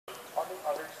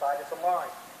side of the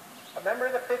line. A member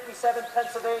of the 57th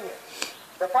Pennsylvania.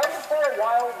 The fighting for a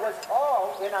while was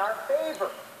all in our favor,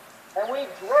 and we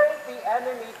drove the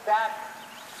enemy back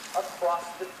across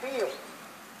the field.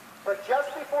 But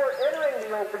just before entering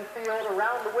the open field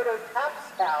around the Widow Tapp's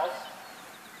house,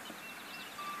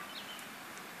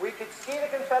 we could see the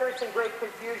Confederates in great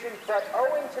confusion, but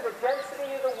owing to the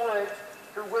density of the woods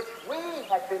through which we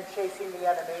had been chasing the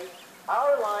enemy,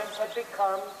 our lines had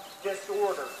become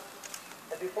disordered.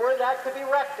 And before that could be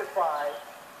rectified,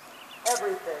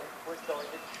 everything was going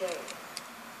to change.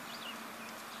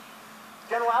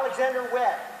 General Alexander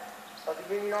Webb of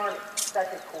the Union Army,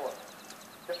 2nd Corps.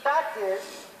 The fact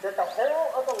is that the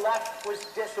whole of the left was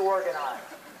disorganized.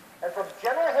 And from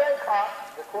General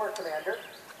Hancock, the Corps commander,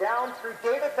 down through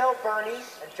David Bell Birney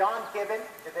and John Gibbon,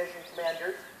 division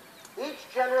commanders, each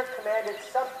general commanded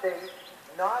something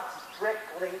not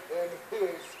strictly in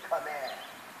his command.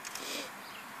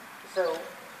 So,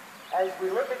 as we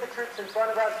look at the troops in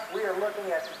front of us, we are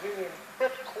looking at the Union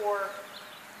 5th Corps,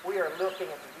 we are looking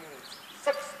at the Union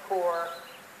 6th Corps,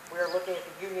 we are looking at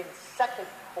the Union 2nd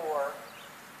Corps,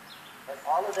 and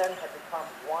all of them have become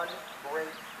one great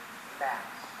mass.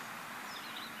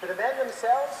 For the men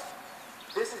themselves,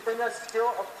 this has been still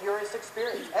a furious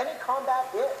experience. Any combat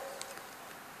is.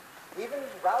 Even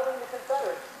routing the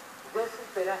Confederates, this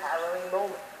has been a harrowing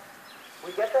moment.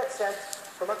 We get that sense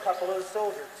from a couple of the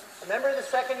soldiers. A member of the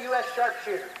 2nd U.S.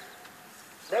 Sharpshooters.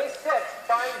 May 6th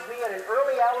finds me at an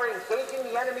early hour engaging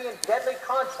the enemy in deadly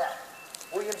contact.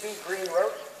 William B. Greene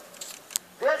wrote,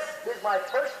 "This is my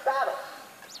first battle.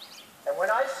 And when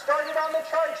I started on the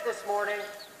charge this morning,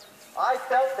 I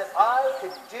felt that I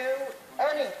could do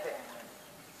anything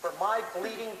for my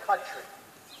bleeding country.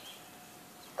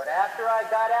 But after I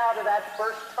got out of that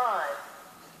first time,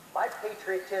 my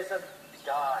patriotism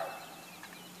died.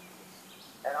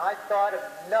 And I thought of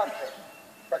nothing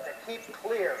but to keep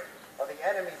clear of the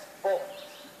enemy's bullets."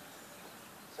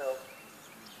 So,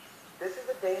 this is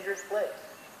a dangerous place.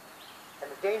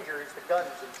 And the danger is the guns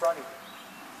in front of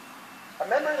you. A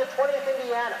member of the 20th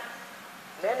Indiana,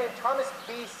 a man named Thomas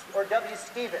B. or W.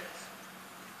 Stevens,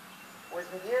 was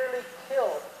nearly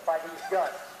killed by these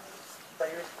guns, but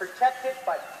he was protected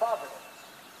by Providence.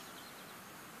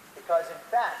 Because, in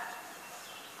fact,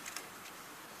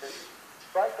 the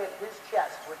strike at his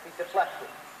chest would be deflected.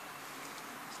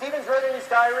 Stevens wrote in his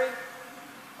diary,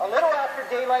 "A little after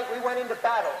daylight we went into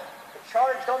battle and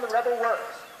charged on the rebel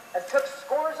works and took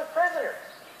scores of prisoners.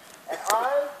 And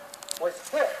I was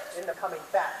hit in the coming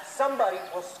back. Somebody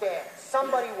will stand.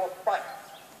 Somebody will fight.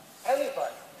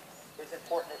 Anybody is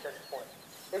important at this point.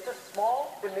 It's a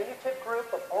small, diminutive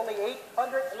group of only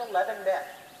 811 men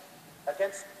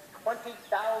against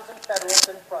 20,000 Federals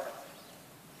in front of them.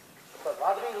 But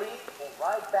Robert E. Lee will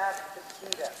ride back to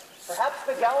see them. Perhaps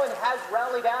McGowan has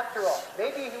rallied after all.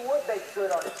 Maybe he would make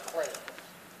good on his claim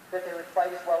that they would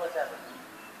fight as well as ever.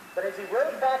 But as he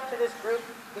rode back to this group,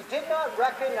 he did not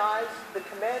recognize the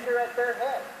commander at their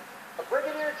head, a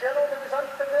brigadier general that was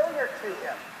unfamiliar to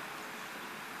him,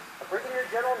 a brigadier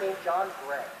general named John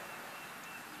Gray,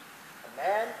 a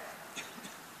man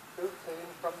who came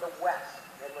from the West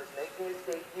and was making his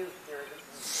debut here in the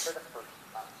East for the first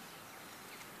time.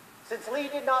 Since Lee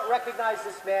did not recognize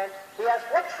this man, he asked,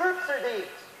 "What troops are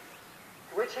these?"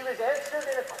 To which he was answered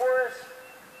in a chorus,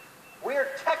 "We're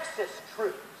Texas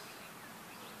troops."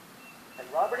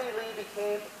 And Robert E. Lee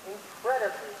became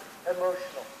incredibly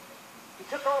emotional. He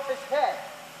took off his head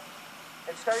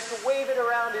and started to wave it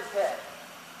around his head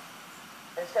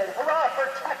and said, "Hurrah for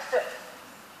Texas!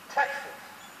 Texas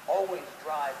always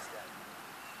drives them."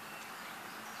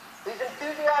 He's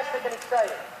enthusiastic and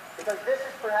excited because this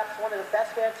is perhaps one of the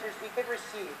best answers he could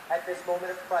receive at this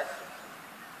moment of crisis.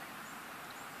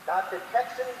 Not that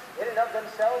Texans in and of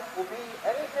themselves will be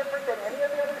any different than any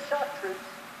of the other shock troops,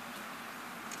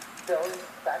 though in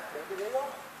fact maybe they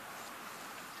are.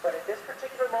 But at this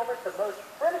particular moment, the most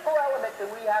critical element that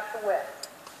we have to weigh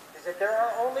is that there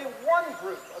are only one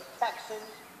group of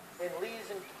Texans in Lee's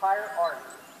entire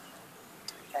army.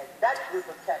 And that group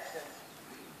of Texans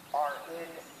are in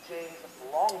James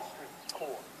Longstreet's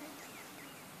corps.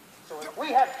 So if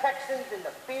we have Texans in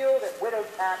the field at Widow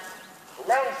Tapp,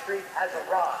 Longstreet has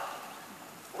arrived.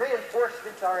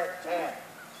 Reinforcements are at hand.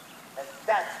 And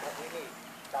that's what we need.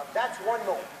 Now that's one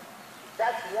moment.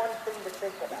 That's one thing to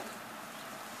think about.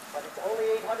 But it's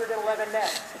only 811 men.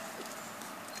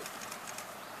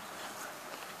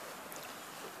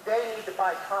 They need to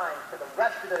buy time for the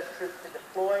rest of those troops to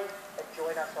deploy and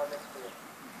join us on this field.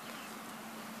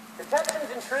 The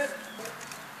Texans, in truth,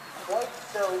 quite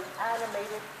so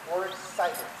animated or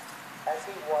excited as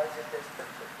he was at this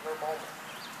particular moment.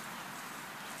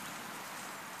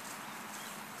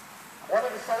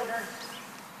 soldiers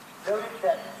noted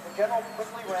that the general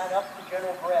quickly ran up to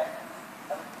General Gregg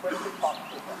and was quick to talk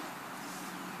to him.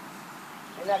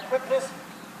 In that quickness,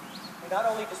 he not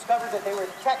only discovered that they were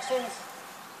the Texans,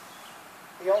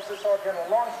 he also saw General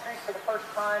Longstreet for the first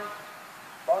time.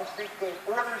 Longstreet gave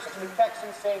orders to the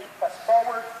Texans saying to press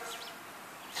forward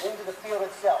into the field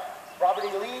itself. Robert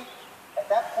E. Lee, at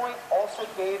that point, also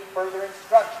gave further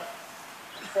instructions,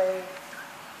 saying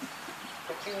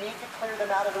that you need to clear them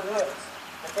out of the woods,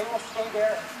 that they will stay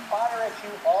there and fire at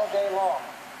you all day long,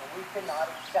 and we cannot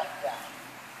accept that.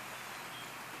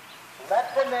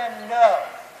 Let the men know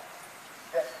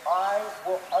that I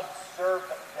will observe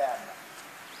them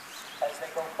as they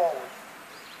go forward.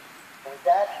 And with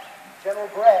that, General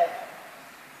Gregg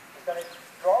is going to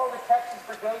draw the Texas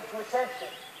Brigade to attention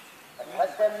and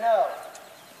let them know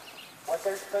what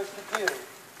they're supposed to do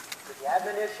with the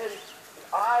admonition,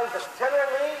 the eyes of General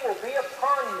Lee will be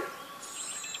upon you.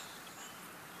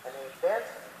 And they advance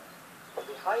from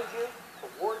behind you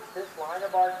towards this line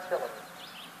of artillery.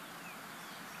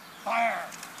 Fire!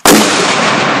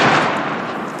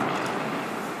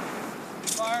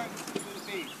 Fire to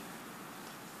the beat.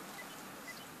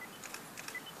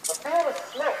 A field of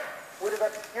smoke would have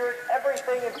obscured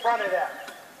everything in front of them.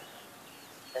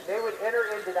 And they would enter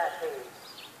into that haze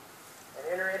and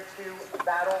enter into a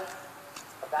battle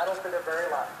for their very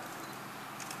life.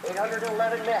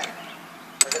 811 men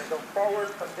are going to go forward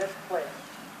from this place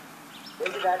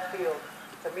into that field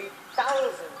to meet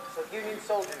thousands of Union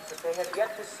soldiers that they have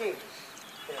yet to see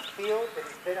in a field that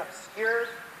has been obscured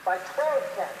by 12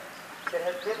 cannons that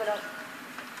have given us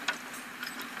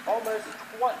almost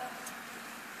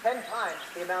 10 times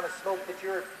the amount of smoke that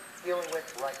you're dealing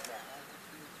with right now.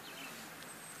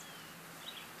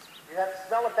 You have the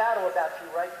smell of battle about you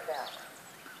right now.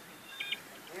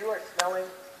 You are smelling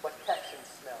what Texans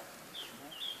smell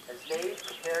as they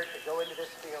prepare to go into this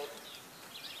field.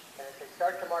 And as they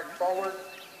start to march forward,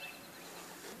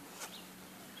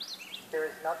 there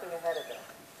is nothing ahead of them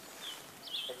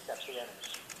except the enemy.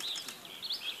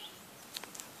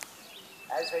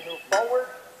 As they move forward,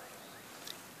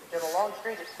 General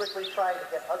Longstreet is quickly trying to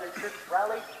get other troops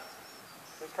rallied.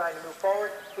 He's trying to move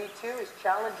forward. He too is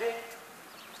challenging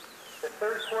the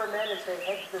 3rd Corps men as they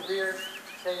head to the rear,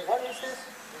 saying, what is this?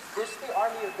 Is this the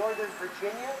Army of Northern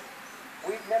Virginia?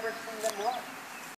 We've never seen them run.